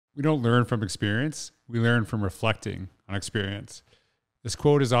We don't learn from experience. We learn from reflecting on experience. This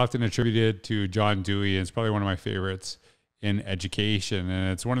quote is often attributed to John Dewey, and it's probably one of my favorites in education.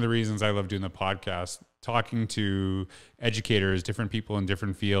 And it's one of the reasons I love doing the podcast, talking to educators, different people in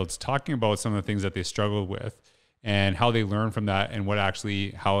different fields, talking about some of the things that they struggled with and how they learn from that and what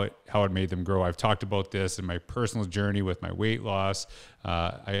actually, how it made them grow. I've talked about this in my personal journey with my weight loss.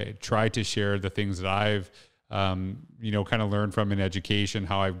 I try to share the things that I've kind of learned from in education,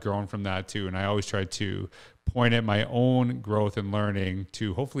 how I've grown from that too. And I always try to point at my own growth and learning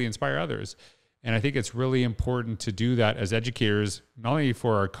to hopefully inspire others. And I think it's really important to do that as educators, not only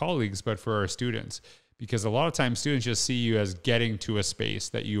for our colleagues, but for our students, because a lot of times students just see you as getting to a space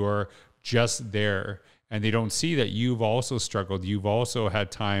that you are just there. And they don't see that you've also struggled. You've also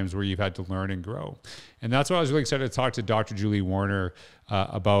had times where you've had to learn and grow. And that's why I was really excited to talk to Dr. Julie Warner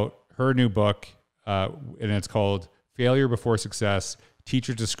about her new book. And it's called Failure Before Success,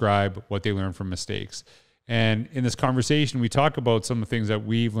 Teachers Describe What They Learn from Mistakes. And in this conversation, we talk about some of the things that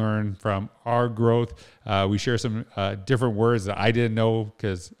we've learned from our growth. We share some different words that I didn't know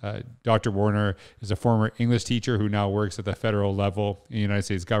because Dr. Warner is a former English teacher who now works at the federal level in the United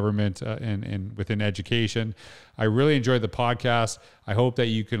States government and within education. I really enjoyed the podcast. I hope that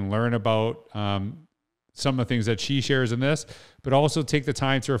you can learn about some of the things that she shares in this, but also take the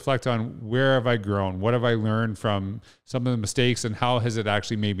time to reflect on where have I grown? What have I learned from some of the mistakes and how has it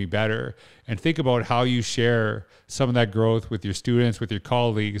actually made me better? And think about how you share some of that growth with your students, with your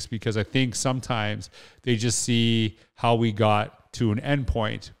colleagues, because I think sometimes they just see how we got to an end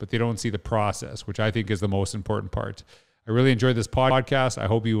point, but they don't see the process, which I think is the most important part. I really enjoyed this podcast. I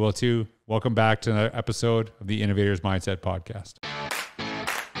hope you will too. Welcome back to another episode of the Innovator's Mindset Podcast.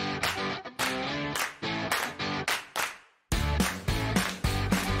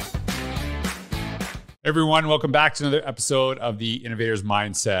 Everyone, welcome back to another episode of the Innovator's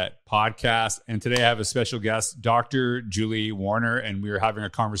Mindset Podcast. And today I have a special guest, Dr. Julie Warner, and we were having a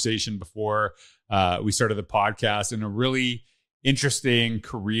conversation before we started the podcast in a really interesting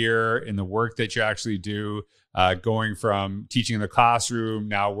career in the work that you actually do, going from teaching in the classroom,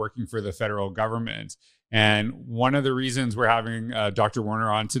 now working for the federal government. And one of the reasons we're having Dr.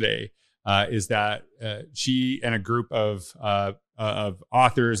 Warner on today is that she and a group of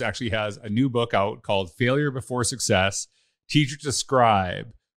authors actually has a new book out called Failure Before Success, Teachers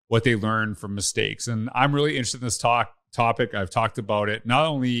Describe What They Learn from Mistakes. And I'm really interested in this topic. I've talked about it not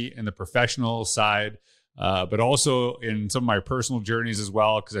only in the professional side, but also in some of my personal journeys as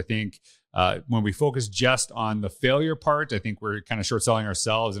well, because I think when we focus just on the failure part, I think we're kind of short selling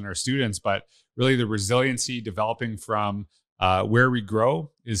ourselves and our students, but really the resiliency developing from where we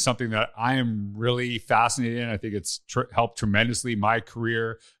grow is something that I am really fascinated in. I think it's helped tremendously my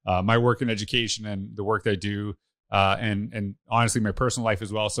career, my work in education, and the work that I do, and honestly, my personal life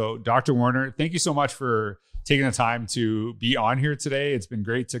as well. So Dr. Warner, thank you so much for taking the time to be on here today. It's been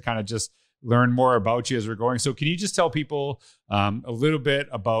great to kind of just learn more about you as we're going. So can you just tell people a little bit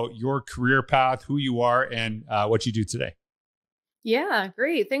about your career path, who you are, and what you do today? Yeah,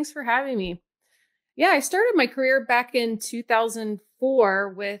 great. Thanks for having me. Yeah, I started my career back in 2004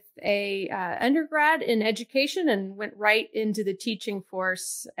 with a undergrad in education and went right into the teaching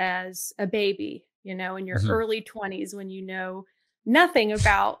force as a baby, in your early 20s when you know nothing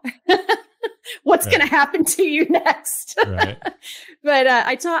about what's going to happen to you next. Right. But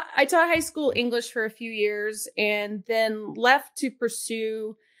I taught high school English for a few years and then left to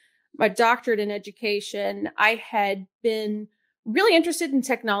pursue my doctorate in education. I had been really interested in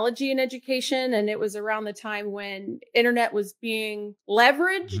technology and education. And it was around the time when internet was being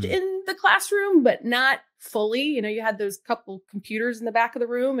leveraged in the classroom, but not fully. You had those couple computers in the back of the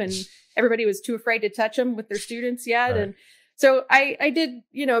room and everybody was too afraid to touch them with their students yet. Right. And so I did,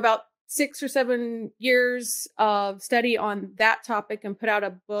 about 6 or 7 years of study on that topic and put out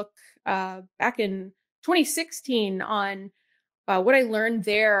a book back in 2016 on what I learned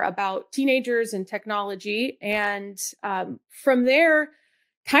there about teenagers and technology. And from there,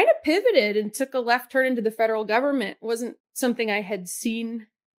 kind of pivoted and took a left turn into the federal government. It wasn't something I had seen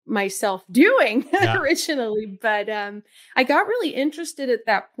myself doing originally, but I got really interested at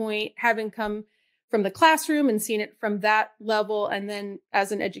that point, having come from the classroom and seen it from that level. And then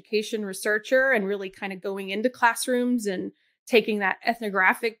as an education researcher and really kind of going into classrooms and taking that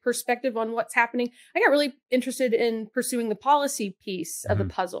ethnographic perspective on what's happening, I got really interested in pursuing the policy piece of the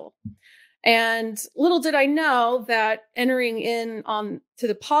puzzle. And little did I know that entering in on to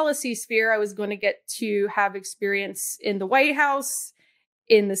the policy sphere, I was going to get to have experience in the White House,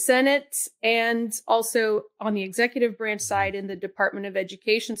 in the Senate, and also on the executive branch side in the Department of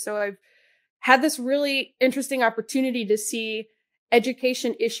Education. So I've had this really interesting opportunity to see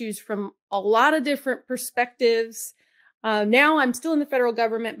education issues from a lot of different perspectives. Now I'm still in the federal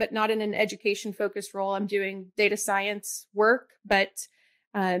government, but not in an education focused role. I'm doing data science work, but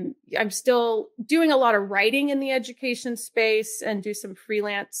I'm still doing a lot of writing in the education space and do some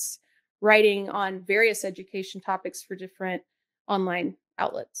freelance writing on various education topics for different online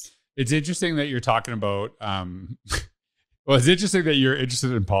outlets. It's interesting that you're talking about, well, it's interesting that you're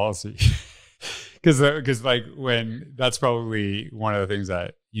interested in policy because like when that's probably one of the things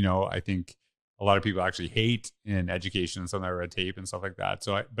that, I think a lot of people actually hate in education and some of that red tape and stuff like that.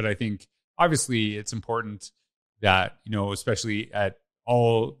 But I think obviously it's important that, especially at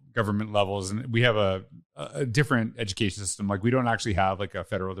all government levels, and we have a different education system. Like we don't actually have like a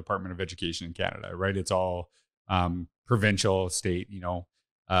federal Department of Education in Canada, right? It's all provincial, state,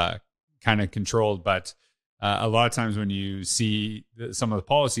 kind of controlled. But a lot of times when you see some of the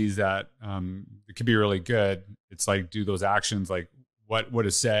policies that it could be really good, it's like, do those actions, like what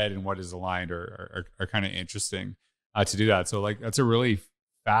is said and what is aligned are kind of interesting to do that. So like, that's a really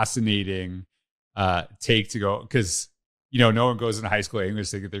fascinating take to go, because, no one goes into high school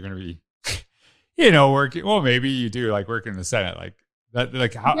English thinking they're going to be, working. Well, maybe you do, like working in the Senate, like that.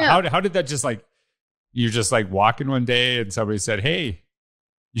 Like how did that just like, you're just like walking one day and somebody said, "Hey,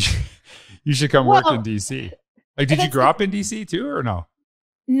 you should come work in DC." Like, did you grow up in DC too, or no?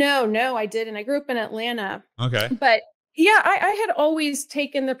 No, I didn't. I grew up in Atlanta. Okay. But yeah, I had always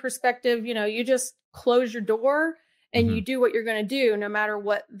taken the perspective, you just close your door and you do what you're going to do, no matter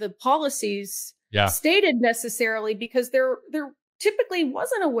what the policies stated necessarily, because there typically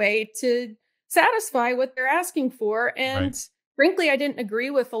wasn't a way to satisfy what they're asking for. And frankly, I didn't agree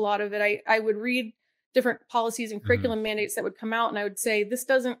with a lot of it. I would read different policies and curriculum mandates that would come out, and I would say, this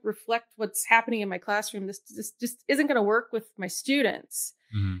doesn't reflect what's happening in my classroom. This just isn't going to work with my students.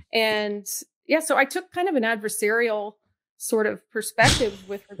 And so I took kind of an adversarial sort of perspective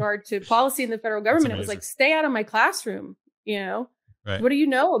with regard to policy in the federal government. It was like, stay out of my classroom. What do you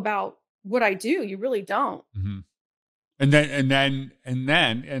know about what I do? You really don't. And now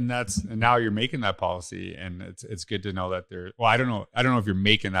you're making that policy, and it's good to know that I don't know if you're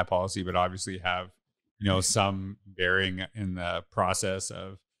making that policy, but obviously have, some bearing in the process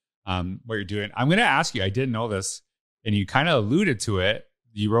of what you're doing. I'm going to ask you, I didn't know this, and you kind of alluded to it.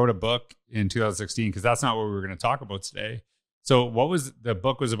 You wrote a book in 2016, because that's not what we were going to talk about today. So the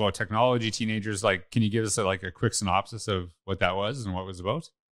book was about technology, teenagers. Like, can you give us a quick synopsis of what that was and what it was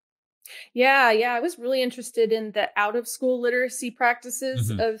about? Yeah. I was really interested in the out of school literacy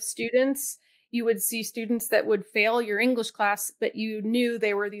practices of students. You would see students that would fail your English class, but you knew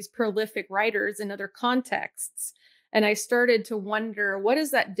they were these prolific writers in other contexts. And I started to wonder, what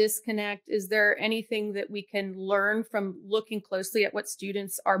is that disconnect? Is there anything that we can learn from looking closely at what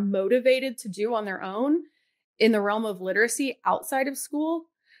students are motivated to do on their own in the realm of literacy outside of school?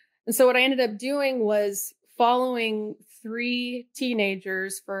 And so what I ended up doing was following 3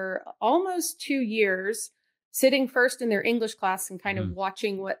 teenagers for almost 2 years, sitting first in their English class and kind of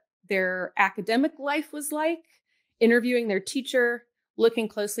watching what their academic life was like, interviewing their teacher, looking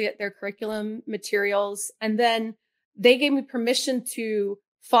closely at their curriculum materials. And then they gave me permission to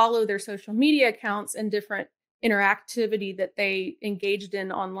follow their social media accounts and different interactivity that they engaged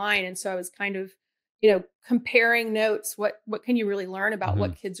in online. And so I was kind of, comparing notes. What can you really learn about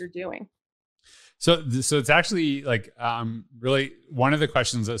what kids are doing? So it's actually like really one of the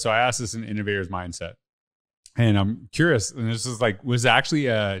questions so I asked this in Innovator's Mindset, and I'm curious. And this is was actually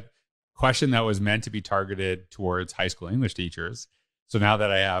a question that was meant to be targeted towards high school English teachers. So now that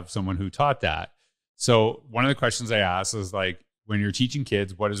I have someone who taught that, so one of the questions I asked is when you're teaching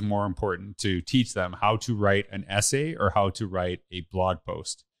kids, what is more important to teach them? How to write an essay or how to write a blog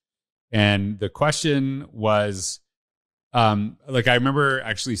post? And the question was, I remember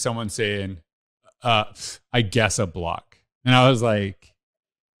actually someone saying, I guess a blog. And I was like,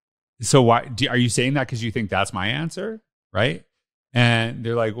 so why are you saying that? Cause you think that's my answer. Right. And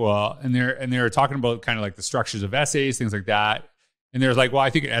they're like, well, and they're talking about kind of like the structures of essays, things like that. And they're like, well, I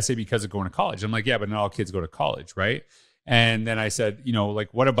think an essay because of going to college. I'm like, yeah, but not all kids go to college. Right. And then I said,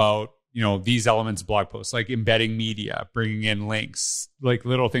 what about, these elements of blog posts, like embedding media, bringing in links, like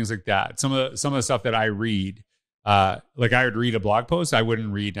little things like that. Some of the stuff that I read, I would read a blog post. I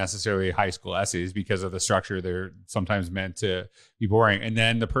wouldn't read necessarily high school essays because of the structure. They're sometimes meant to be boring. And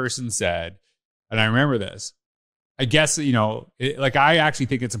then the person said, and I remember this, I guess, I actually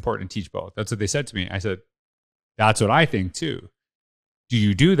think it's important to teach both. That's what they said to me. I said, that's what I think too. Do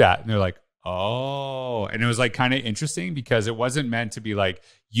you do that? And they're like, oh, and it was kind of interesting because it wasn't meant to be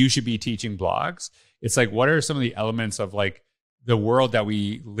you should be teaching blogs. It's what are some of the elements of the world that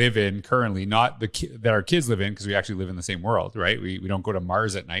we live in currently, not that our kids live in, because we actually live in the same world, right? We don't go to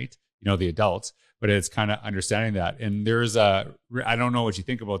Mars at night, the adults, but it's kind of understanding that. And I don't know what you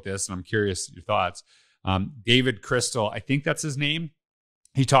think about this, and I'm curious your thoughts. David Crystal, I think that's his name.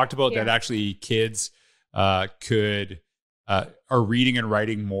 He talked about that actually kids are reading and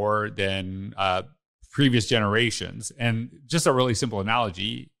writing more than previous generations. And just a really simple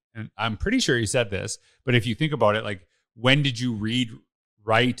analogy, and I'm pretty sure he said this, but if you think about it, like, when did you read,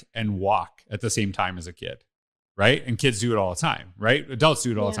 write, and walk at the same time as a kid, right? And kids do it all the time, right? Adults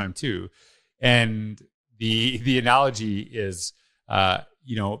do it all the time too. And the analogy is,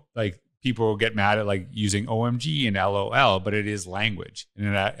 like, people will get mad at like using OMG and LOL, but it is language, and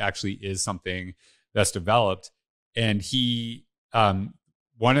it actually is something that's developed. And he,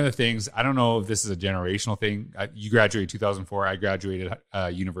 one of the things, I don't know if this is a generational thing. You graduated 2004. I graduated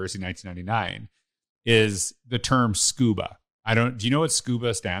university in 1999. Is the term scuba. Do you know what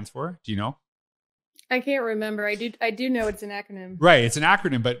scuba stands for? Do you know? I can't remember. I do know it's an acronym. Right. It's an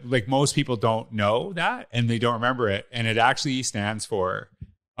acronym, but like most people don't know that and they don't remember it. And it actually stands for,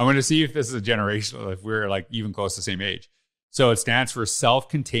 I'm going to see if this is a generational, if we're like even close to the same age. So it stands for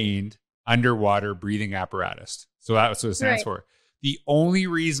self-contained underwater breathing apparatus. So that's what it stands for. The only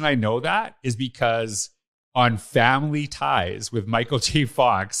reason I know that is because on Family Ties with Michael J.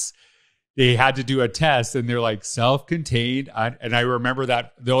 Fox, they had to do a test and they're like self-contained. And I remember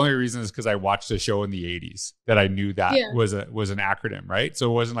that the only reason is because I watched a show in the 80s that I knew that was an acronym, right? So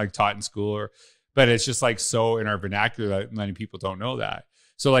it wasn't like taught in school but it's just like so in our vernacular that many people don't know that.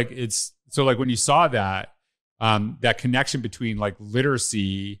 So like when you saw that, that connection between like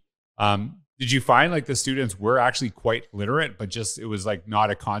literacy, did you find like the students were actually quite literate, but just, it was like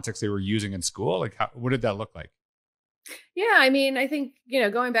not a context they were using in school? Like what did that look like? Yeah, I mean, I think,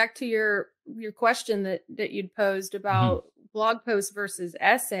 going back to your question that you'd posed about blog post versus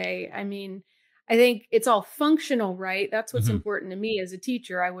essay, I mean, I think it's all functional, right? That's what's important to me as a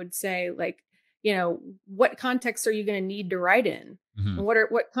teacher. I would say, like, what context are you going to need to write in? And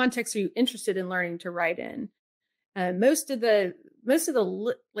what context are you interested in learning to write in? Most of the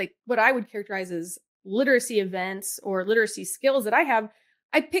like what I would characterize as literacy events or literacy skills that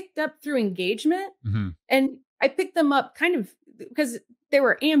I picked up through engagement, and I picked them up kind of because they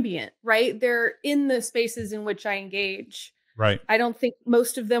were ambient, right? They're in the spaces in which I engage. Right. I don't think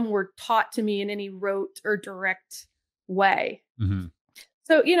most of them were taught to me in any rote or direct way.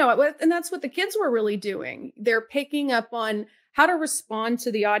 So, and that's what the kids were really doing. They're picking up on how to respond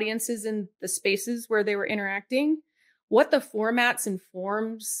to the audiences in the spaces where they were interacting, what the formats and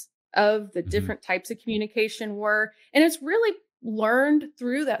forms of the different types of communication were. And it's really learned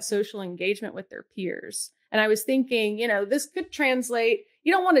through that social engagement with their peers. And I was thinking, this could translate.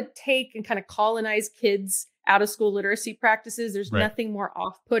 You don't want to take and kind of colonize kids out of school literacy practices. There's nothing more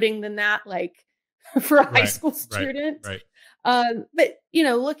off-putting than that, like for a high school student. But,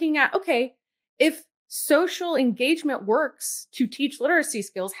 looking at, okay, if social engagement works to teach literacy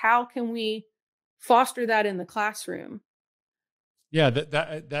skills, how can we foster that in the classroom? Yeah,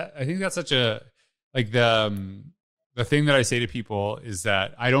 that I think that's such a, like the thing that I say to people is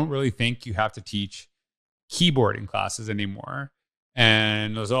that I don't really think you have to teach keyboarding classes anymore.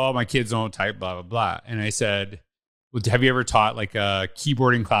 And those, my kids don't type, blah, blah, blah. And I said, well, have you ever taught like a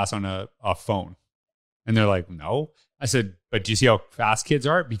keyboarding class on a phone? And they're like, no. I said, but do you see how fast kids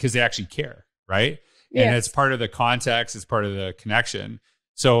are? Because they actually care, right? Yes. And it's part of the context, it's part of the connection.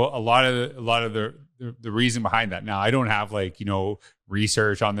 So a lot of the reason behind that. Now, I don't have like,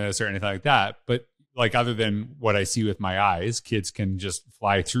 research on this or anything like that, but like other than what I see with my eyes, kids can just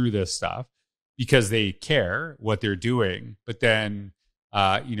fly through this stuff because they care what they're doing. But then,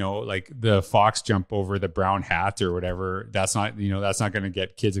 like the fox jump over the brown hat or whatever, that's not going to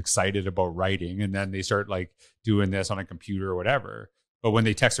get kids excited about writing. And then they start like doing this on a computer or whatever. But when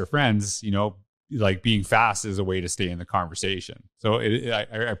they text their friends, like being fast is a way to stay in the conversation. So I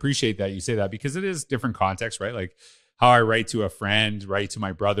appreciate that you say that because it is different context, right? Like how I write to a friend, write to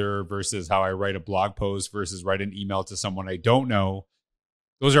my brother versus how I write a blog post versus write an email to someone I don't know.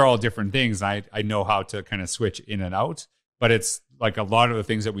 Those are all different things. I know how to kind of switch in and out, but it's like a lot of the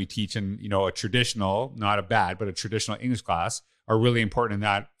things that we teach in, a traditional, not a bad, but a traditional English class are really important in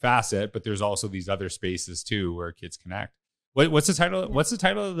that facet. But there's also these other spaces too, where kids connect. What's the title? What's the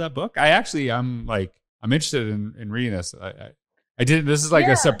title of that book? I'm interested in reading this. I didn't, this is like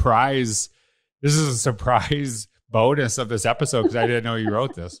a surprise. This is a surprise bonus of this episode because I didn't know you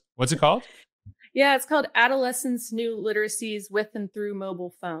wrote this. What's it called? Yeah, it's called Adolescents' New Literacies with and Through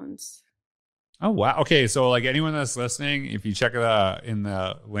Mobile Phones. Oh, wow. Okay. So like anyone that's listening, if you check it in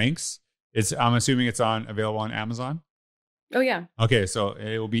the links, I'm assuming it's available on Amazon. Oh yeah. Okay, so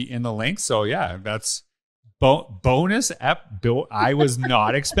it will be in the link. So yeah, that's bonus I was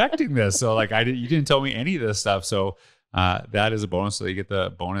not expecting this. So like you didn't tell me any of this stuff. So that is a bonus. So you get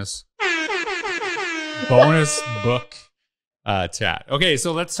the bonus book chat. Okay,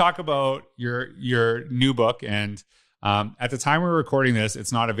 so let's talk about your new book. And at the time we're recording this,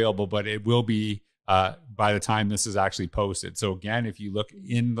 it's not available, but it will be by the time this is actually posted. So again, if you look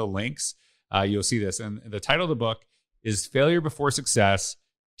in the links, you'll see this. And the title of the book is Failure Before Success: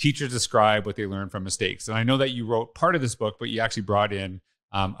 Teachers Describe What They Learn from Mistakes. And I know that you wrote part of this book, but you actually brought in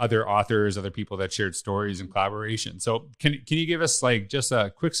other authors, other people that shared stories and collaboration. So can you give us like just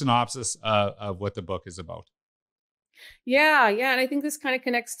a quick synopsis of what the book is about? Yeah. And I think this kind of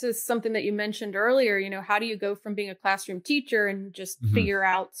connects to something that you mentioned earlier. How do you go from being a classroom teacher and just figure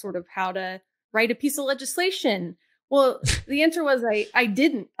out sort of how to write a piece of legislation? Well, the answer was I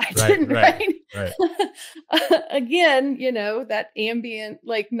didn't. Right? Again, that ambient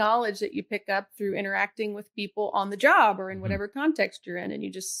like knowledge that you pick up through interacting with people on the job or in whatever context you're in, and you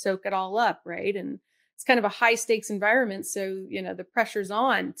just soak it all up, right? And it's kind of a high stakes environment, so the pressure's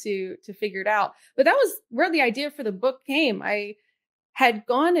on to figure it out. But that was where the idea for the book came. I had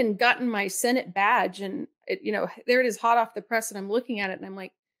gone and gotten my Senate badge, and there it is, hot off the press, and I'm looking at it, and I'm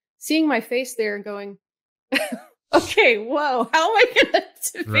like seeing my face there and going, okay, whoa, how am I going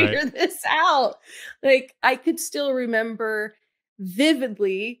to figure this out? Like, I could still remember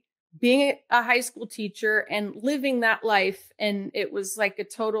vividly being a high school teacher and living that life. And it was like a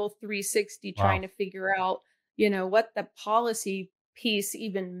total 360 trying to figure out, what the policy piece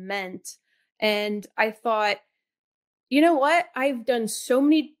even meant. And I thought, you know what? I've done so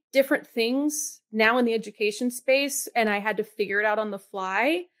many different things now in the education space, and I had to figure it out on the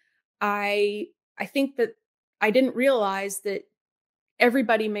fly. I think that I didn't realize that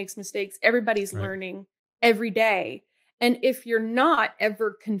everybody makes mistakes. Everybody's learning every day. And if you're not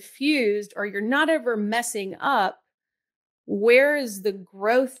ever confused or you're not ever messing up, where is the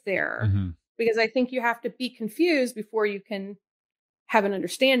growth there? Because I think you have to be confused before you can have an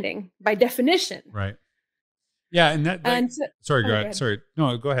understanding by definition. Right. Yeah. And sorry, go ahead. Sorry.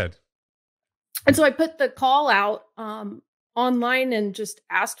 No, go ahead. And so I put the call out online and just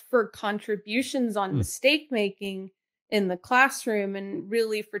asked for contributions on mistake making in the classroom, and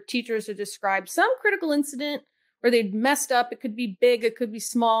really for teachers to describe some critical incident where they'd messed up. It could be big, it could be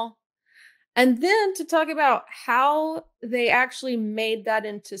small. And then to talk about how they actually made that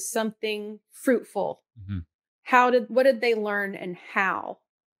into something fruitful. What did they learn and how?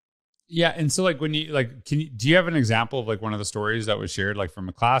 Yeah. And so like when you do you have an example of like one of the stories that was shared, like from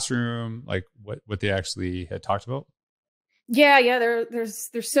a classroom, like what they actually had talked about? Yeah, they're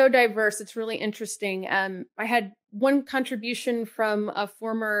so diverse. It's really interesting. I had one contribution from a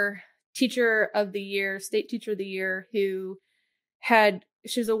former teacher of the year, state teacher of the year,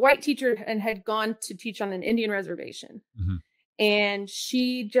 she was a white teacher and had gone to teach on an Indian reservation. And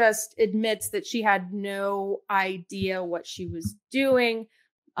she just admits that she had no idea what she was doing.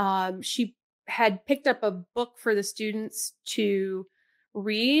 She had picked up a book for the students to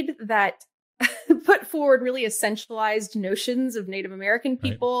read that put forward really essentialized notions of Native American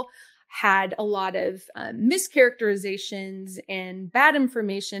people, had a lot of mischaracterizations and bad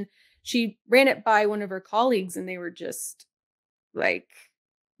information. She ran it by one of her colleagues and they were just like,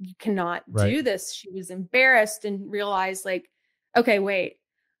 you cannot do this. She was embarrassed and realized like, okay, wait,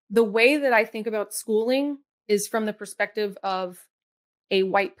 the way that I think about schooling is from the perspective of a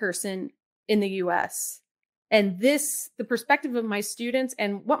white person in the US. And the perspective of my students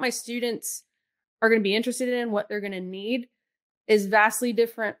and what my students are going to be interested in, what they're going to need, is vastly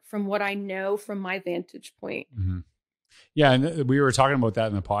different from what I know from my vantage point. Yeah. And we were talking about that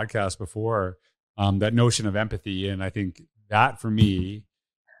in the podcast before, that notion of empathy. And I think that for me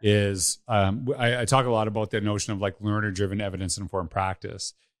is, I talk a lot about the notion of like learner-driven evidence-informed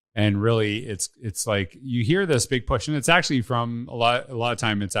practice. And really it's like, you hear this big push, and it's actually from a lot of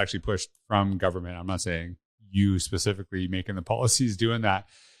time, it's actually pushed from government. I'm not saying you specifically making the policies doing that,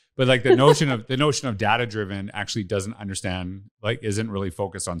 but like the notion of data driven actually doesn't understand, like isn't really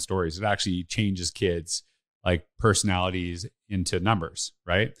focused on stories. It actually changes kids like personalities into numbers,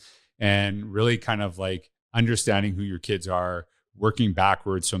 right? And really kind of like understanding who your kids are, working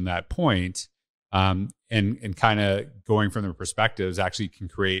backwards from that point, and kind of going from their perspectives actually can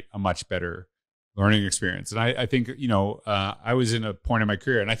create a much better learning experience. And I think, I was in a point in my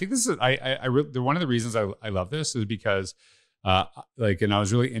career, and I think this is, one of the reasons I love this is because, and I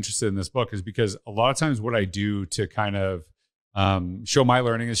was really interested in this book is because a lot of times what I do to kind of, show my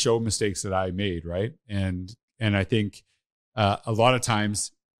learning is show mistakes that I made. Right. And I think, a lot of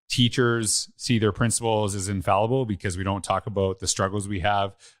times teachers see their principals as infallible because we don't talk about the struggles we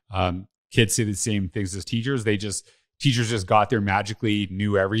have. Kids say the same things as teachers. Teachers just got there magically,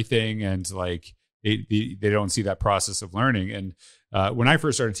 knew everything, and like they don't see that process of learning. And when I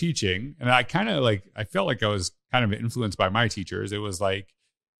first started teaching, and I felt like I was kind of influenced by my teachers. It was like,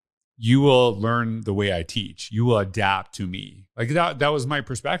 you will learn the way I teach. You will adapt to me. Like that was my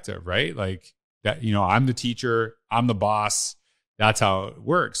perspective, right? Like that, I'm the teacher, I'm the boss. That's how it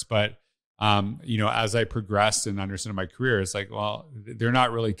works. But, as I progressed and understood my career, it's like, well, they're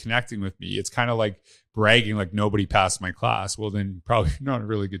not really connecting with me. It's kind of like bragging, like nobody passed my class. Well, then probably not a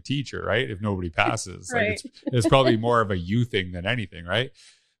really good teacher, right? If nobody passes, Right. like it's probably more of a you thing than anything, right?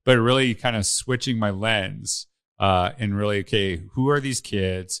 But really kind of switching my lens and really, okay, who are these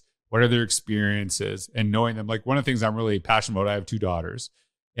kids? What are their experiences? And knowing them. Like one of the things I'm really passionate about, I have 2 daughters,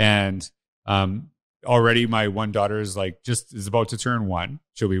 and already my one daughter is is about to turn 1.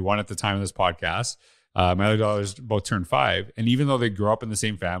 She'll be 1 at the time of this podcast. My other daughter is about to turn 5. And even though they grow up in the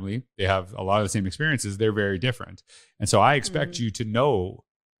same family, they have a lot of the same experiences, they're very different. And so I expect you to know,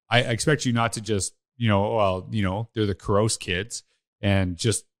 I expect you not to just, they're the Couros kids and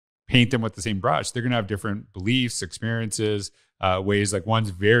just paint them with the same brush. They're going to have different beliefs, experiences, ways. Like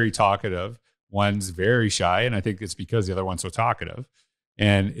one's very talkative, one's very shy. And I think it's because the other one's so talkative.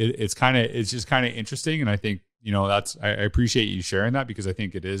 And it's just kind of interesting. And I think, I appreciate you sharing that, because I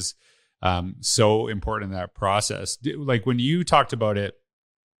think it is so important in that process. Like when you talked about it,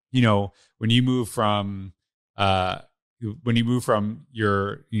 when you move from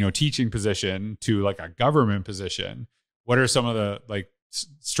your, teaching position to like a government position, what are some of the like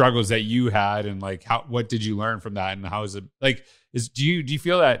struggles that you had, and like what did you learn from that, and how is it like, do you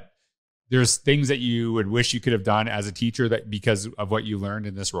feel that there's things that you would wish you could have done as a teacher that because of what you learned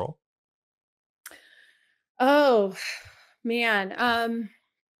in this role? Oh man.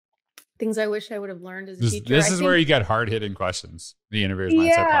 Things I wish I would have learned as a teacher. This is where you get hard-hitting questions. The Innovators Mindset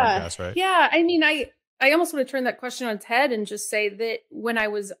Yeah. podcast, right? Yeah. I mean, I almost want to turn that question on its head and just say that when I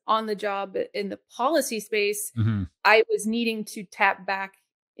was on the job in the policy space, Mm-hmm. I was needing to tap back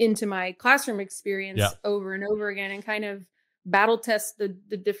into my classroom experience Yeah. over and over again and kind of battle test the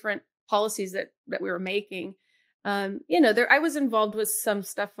different policies that we were making. I was involved with some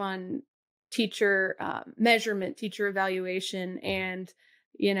stuff on teacher measurement, teacher evaluation, and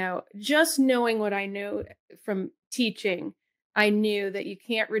just knowing what I know from teaching, I knew that you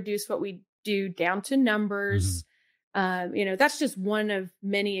can't reduce what we do down to numbers. Mm-hmm. That's just one of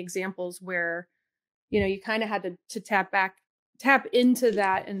many examples where, you kind of had to tap into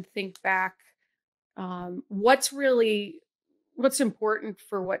that and think back, what's important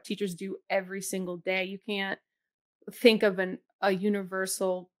for what teachers do every single day. You can't think of a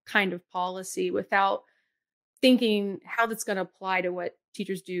universal kind of policy without thinking how that's going to apply to what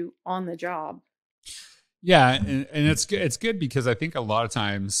teachers do on the job. Yeah, and it's good. It's good because I think a lot of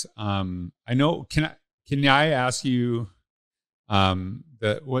times, I know. Can I ask you,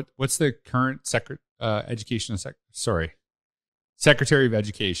 what's the current Secretary of Education? Is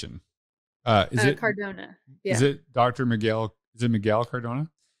it Cardona? Yeah. Is it Dr. Miguel? Is it Miguel Cardona?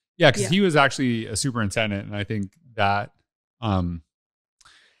 Yeah, because he was actually a superintendent, and I think that,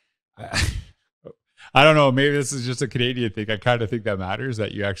 I don't know, maybe this is just a Canadian thing. I kind of think that matters,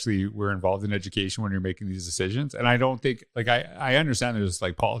 that you actually were involved in education when you're making these decisions. And I don't think, like, I understand there's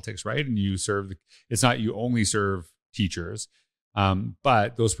like politics, right? And you serve, it's not you only serve teachers,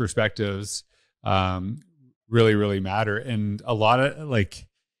 but those perspectives really, really matter. And a lot of like,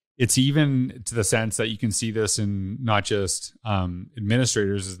 it's even to the sense that you can see this in not just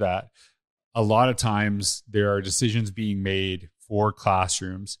administrators, is that a lot of times there are decisions being made for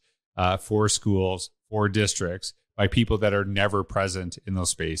classrooms, for schools, for districts by people that are never present in those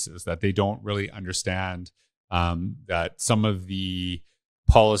spaces, that they don't really understand that some of the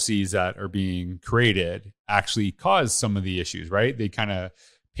policies that are being created actually cause some of the issues, right? They kind of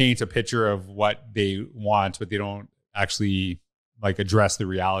paint a picture of what they want, but they don't actually like address the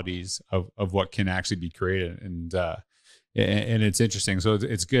realities of what can actually be created. And it's interesting. So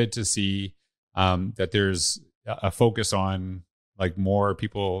it's good to see that there's a focus on like more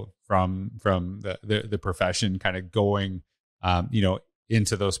people from the profession kind of going,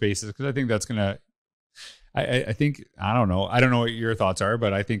 into those spaces. Because I think that's going to, I think, I don't know what your thoughts are,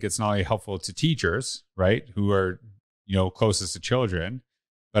 but I think it's not only helpful to teachers, right, who are, closest to children,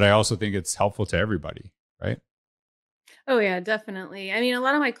 but I also think it's helpful to everybody, right? Oh yeah, definitely. I mean, a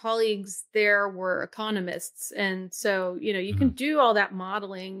lot of my colleagues there were economists. And so, you can do all that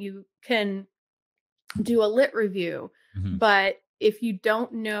modeling, you can do a lit review, Mm-hmm. but if you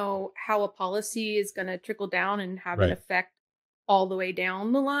don't know how a policy is going to trickle down and have an effect all the way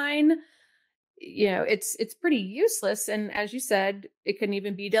down the line, it's pretty useless. And as you said, it can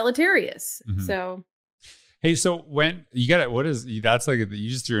even be deleterious. Mm-hmm. So, hey, so when you got it, what is that's like? You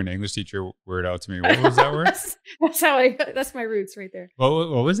just threw an English teacher word out to me. What was that word? that's my roots right there.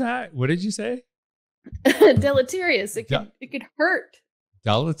 What was that? What did you say? Deleterious. It could hurt.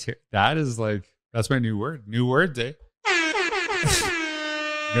 Deleterious. That is like, that's my new word. New word day.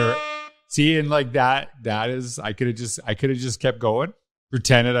 See, and like that is, I could have just kept going,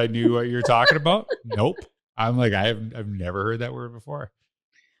 pretended I knew what you're talking about. Nope. I'm like, I've never heard that word before.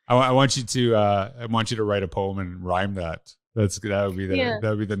 I want you to write a poem and rhyme that. That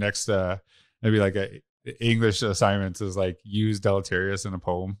would be the next, maybe like a English assignment is like use deleterious in a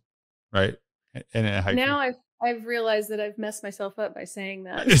poem, right? And now I've realized that I've messed myself up by saying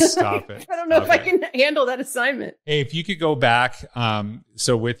that. Stop it. I don't know if I can handle that assignment. Hey, if you could go back,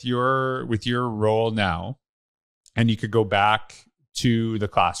 so with your role now, and you could go back to the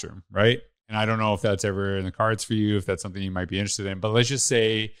classroom, right? And I don't know if that's ever in the cards for you, if that's something you might be interested in, but let's just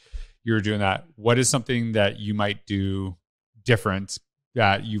say you're doing that. What is something that you might do different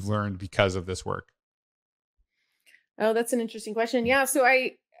that you've learned because of this work? Oh, that's an interesting question. Yeah. So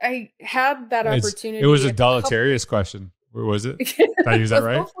I had that opportunity. It was a deleterious question. Or was it? Did I use that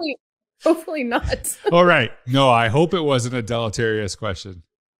right? Hopefully not. All right. No, I hope it wasn't a deleterious question.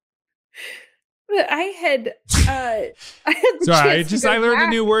 But I had sorry, I learned a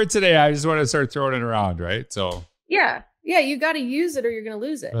new word today. I just want to start throwing it around, right? So yeah, you got to use it or you're going to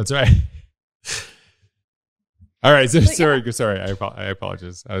lose it. That's right. All right. So, sorry. I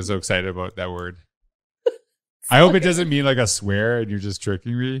apologize. I was so excited about that word. I hope it doesn't mean like a swear and you're just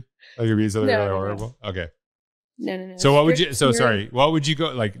tricking me. Like it means something really horrible. Okay. No. So what would you? So sorry. What would you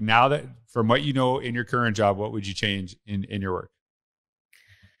go like now that from what you know in your current job? What would you change in your work?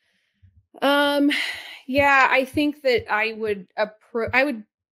 Yeah, I think that I would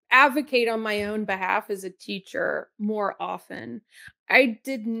advocate on my own behalf as a teacher more often. I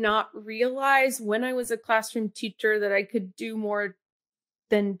did not realize when I was a classroom teacher that I could do more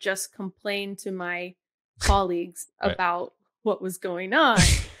than just complain to my colleagues right. about what was going on.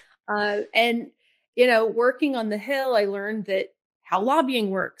 And, working on the Hill, I learned that how lobbying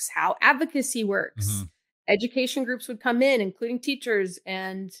works, how advocacy works. Mm-hmm. Education groups would come in, including teachers,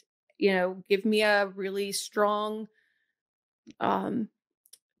 and give me a really strong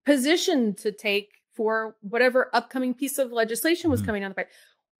position to take for whatever upcoming piece of legislation was coming down the pipe.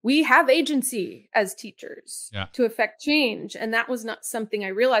 We have agency as teachers to affect change. And that was not something I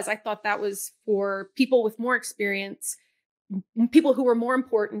realized. I thought that was for people with more experience, people who were more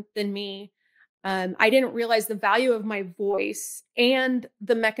important than me. I didn't realize the value of my voice and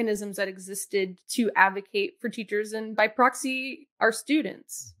the mechanisms that existed to advocate for teachers and by proxy, our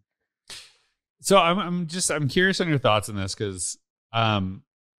students. So I'm curious on your thoughts on this because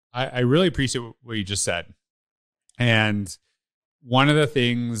I really appreciate what you just said. And one of the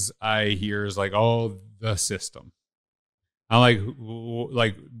things I hear is like, oh, the system. I'm like,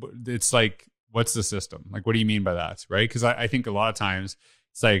 it's like, what's the system? Like, what do you mean by that? Right? Because I think a lot of times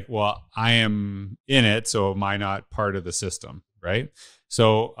it's like, well, I am in it, so am I not part of the system? Right?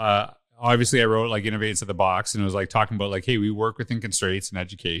 So obviously I wrote like Innovate Inside the Box, and it was like talking about like, hey, we work within constraints in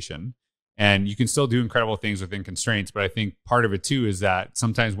education. And you can still do incredible things within constraints. But I think part of it too is that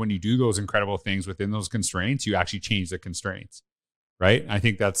sometimes when you do those incredible things within those constraints, you actually change the constraints. Right. I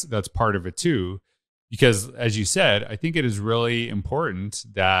think that's part of it too, because as you said, I think it is really important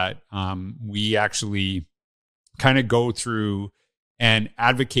that we actually kind of go through and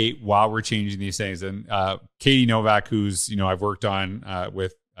advocate while we're changing these things. And Katie Novak, who's, I've worked on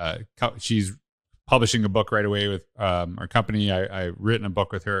with, she's publishing a book right away with our company. I've written a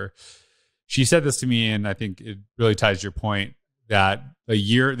book with her. She said this to me, and I think it really ties to your point that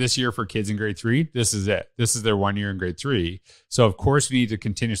this year for kids in grade 3, this is it. This is their 1 year in grade 3. So of course we need to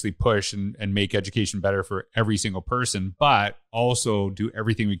continuously push and make education better for every single person, but also do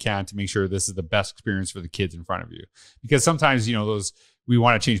everything we can to make sure this is the best experience for the kids in front of you. Because sometimes, we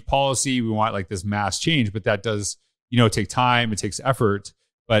want to change policy, we want like this mass change, but that does, take time, it takes effort,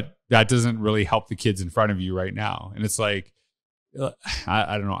 but that doesn't really help the kids in front of you right now. And it's like,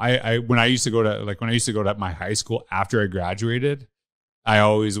 I don't know. When I used to go to my high school after I graduated, I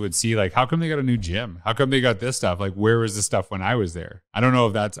always would see like, how come they got a new gym? How come they got this stuff? Like, where was this stuff when I was there? I don't know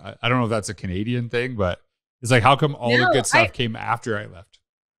if that's a Canadian thing, but it's like, how come all the good stuff came after I left?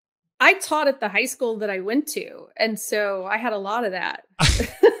 I taught at the high school that I went to, and so I had a lot of that.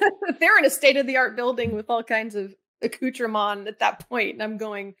 They're in a state-of-the-art building with all kinds of accoutrement at that point, and I'm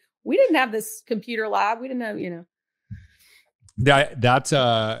going, we didn't have this computer lab. We didn't have, That's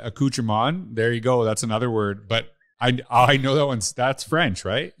accoutrement. There you go. That's another word. But I know that one's, that's French,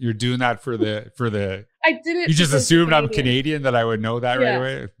 right? You're doing that for the. I did it. You just assumed Canadian. I'm Canadian, that I would know that right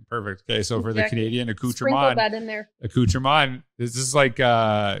away. Perfect. Okay, so for the Canadian accoutrement, sprinkle that in there. Accoutrement. This is like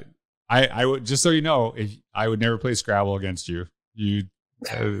I would, just so you know, if I would never play Scrabble against you. You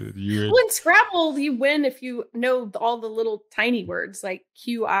well, in Scrabble, you win if you know all the little tiny words like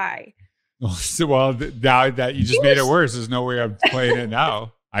QI. So, well, now that you just made it worse, there's no way I'm playing it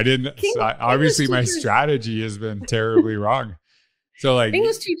now. I didn't. Obviously, my strategy has been terribly wrong. So, like,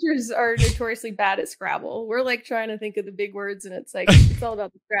 English teachers are notoriously bad at Scrabble. We're like trying to think of the big words, and it's like it's all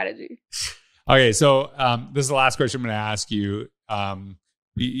about the strategy. Okay, so this is the last question I'm going to ask you.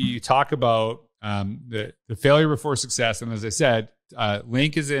 You talk about the failure before success, and as I said,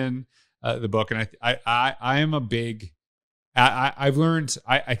 link is in the book, and I am a big. I've learned.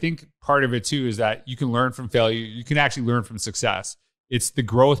 I think part of it too is that you can learn from failure. You can actually learn from success. It's the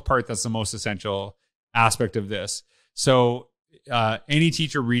growth part that's the most essential aspect of this. So, any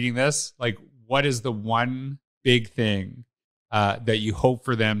teacher reading this, like, what is the one big thing that you hope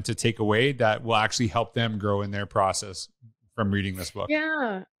for them to take away that will actually help them grow in their process from reading this book?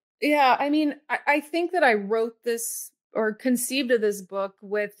 Yeah. I mean, I think that I wrote this or conceived of this book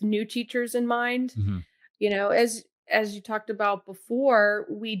with new teachers in mind. Mm-hmm. You know, as you talked about before,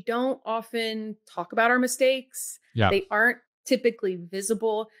 we don't often talk about our mistakes. Yeah. They aren't typically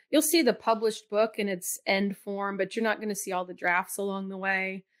visible. You'll see the published book in its end form, but you're not going to see all the drafts along the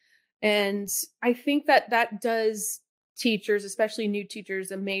way. And I think that does teachers, especially new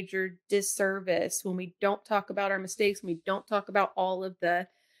teachers, a major disservice when we don't talk about our mistakes, when we don't talk about all of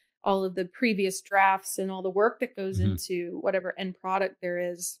the previous drafts and all the work that goes into whatever end product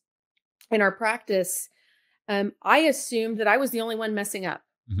there is in our practice. I assumed that I was the only one messing up.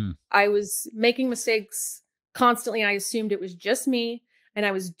 Mm-hmm. I was making mistakes constantly. I assumed it was just me, and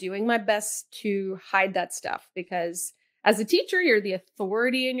I was doing my best to hide that stuff because as a teacher, you're the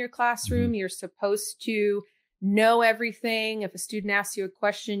authority in your classroom. Mm-hmm. You're supposed to know everything. If a student asks you a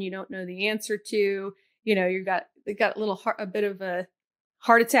question you don't know the answer to, you know, they got a bit of a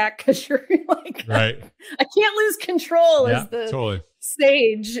heart attack because you're like, right. I can't lose control as the totally.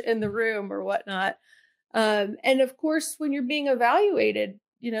 sage in the room or whatnot. And of course, when you're being evaluated,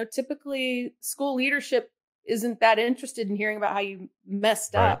 you know, typically school leadership isn't that interested in hearing about how you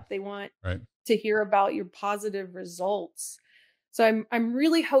messed up. They want to hear about your positive results. So I'm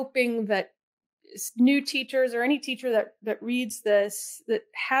really hoping that new teachers or any teacher that reads this that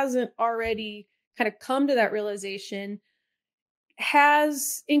hasn't already kind of come to that realization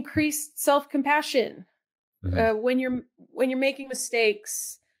has increased self-compassion. When you're making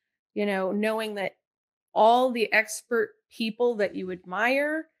mistakes, you know, knowing that all the expert people that you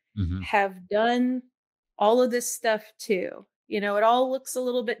admire have done all of this stuff too. You know, it all looks a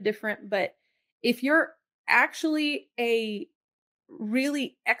little bit different, but if you're actually a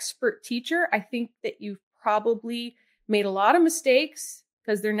really expert teacher, I think that you've probably made a lot of mistakes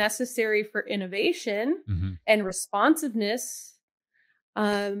because they're necessary for innovation and responsiveness.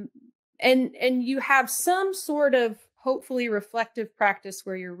 And you have some sort of hopefully reflective practice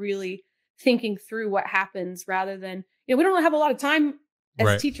where you're really thinking through what happens rather than, you know, we don't have a lot of time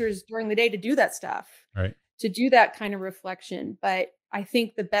as teachers during the day to do that stuff, to do that kind of reflection. But I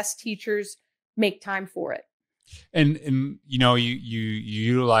think the best teachers make time for it. And you know, you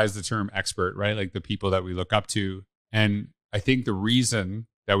utilize the term expert, right? Like the people that we look up to. And I think the reason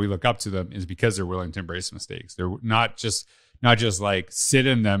that we look up to them is because they're willing to embrace mistakes. They're not just like sit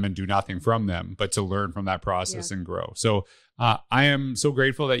in them and do nothing from them, but to learn from that process and grow. So I am so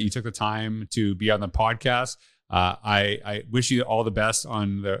grateful that you took the time to be on the podcast. I wish you all the best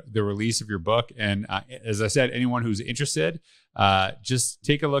on the release of your book. And as I said, anyone who's interested, just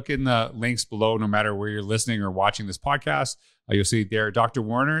take a look in the links below, no matter where you're listening or watching this podcast. You'll see it there. Dr.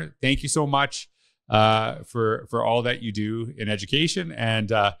 Warner, thank you so much for all that you do in education.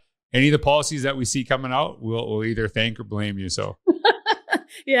 And any of the policies that we see coming out, we'll either thank or blame you. So.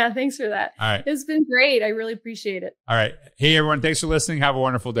 Yeah, thanks for that. All right. It's been great. I really appreciate it. All right. Hey, everyone. Thanks for listening. Have a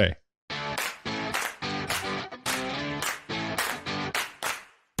wonderful day.